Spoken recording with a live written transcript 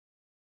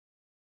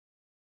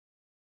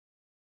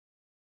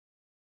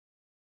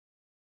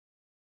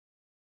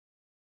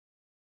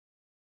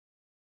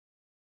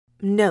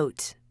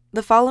Note: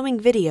 the following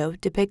video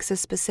depicts a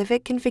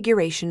specific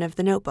configuration of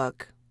the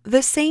notebook.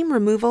 The same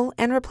removal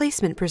and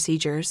replacement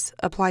procedures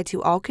apply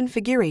to all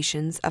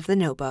configurations of the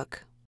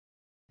notebook.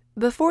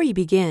 Before you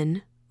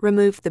begin,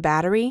 remove the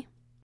battery,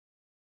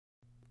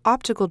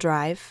 optical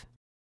drive,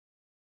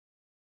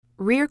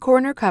 rear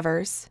corner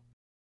covers,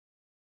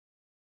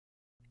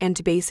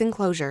 and base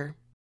enclosure.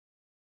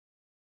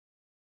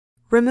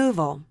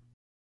 Removal: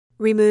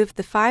 remove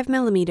the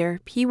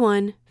 5mm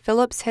P1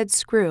 Phillips head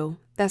screw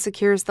that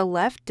secures the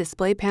left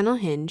display panel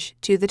hinge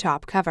to the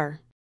top cover.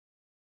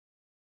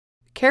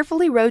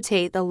 Carefully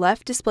rotate the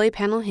left display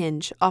panel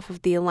hinge off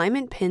of the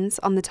alignment pins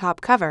on the top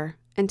cover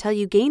until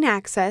you gain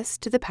access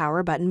to the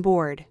power button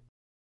board.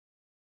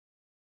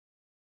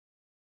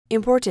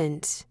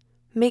 Important: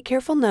 make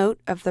careful note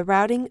of the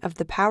routing of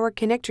the power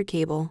connector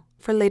cable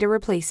for later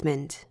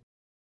replacement.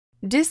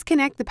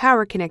 Disconnect the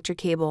power connector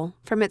cable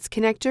from its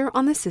connector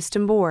on the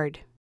system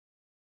board.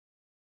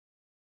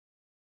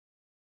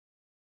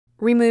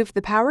 Remove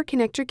the power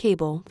connector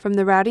cable from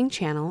the routing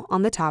channel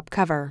on the top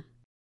cover.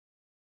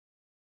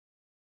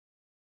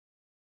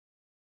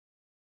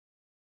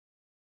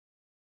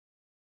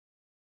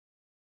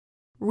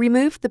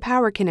 Remove the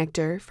power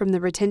connector from the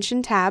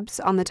retention tabs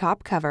on the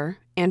top cover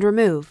and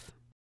remove.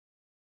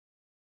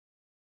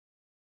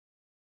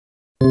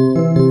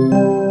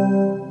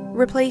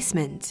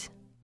 Replacement: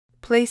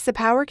 place the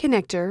power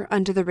connector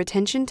under the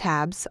retention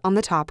tabs on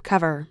the top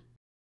cover.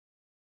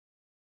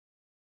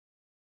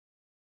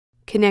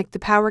 Connect the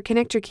power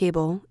connector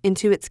cable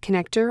into its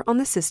connector on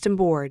the system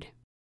board.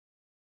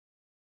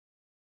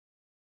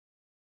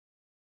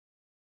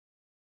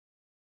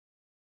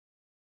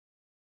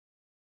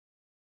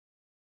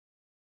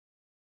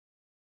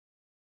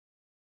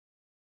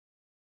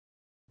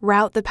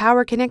 Route the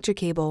power connector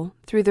cable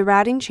through the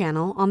routing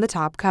channel on the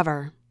top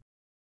cover.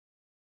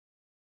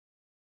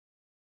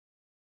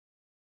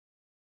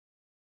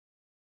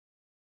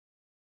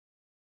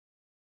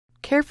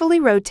 Carefully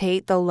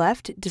rotate the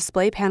left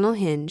display panel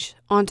hinge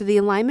onto the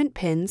alignment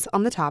pins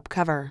on the top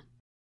cover.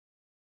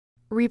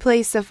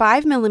 Replace the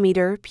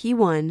 5mm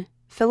P1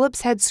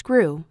 Phillips head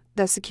screw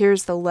that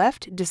secures the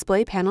left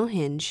display panel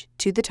hinge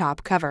to the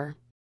top cover.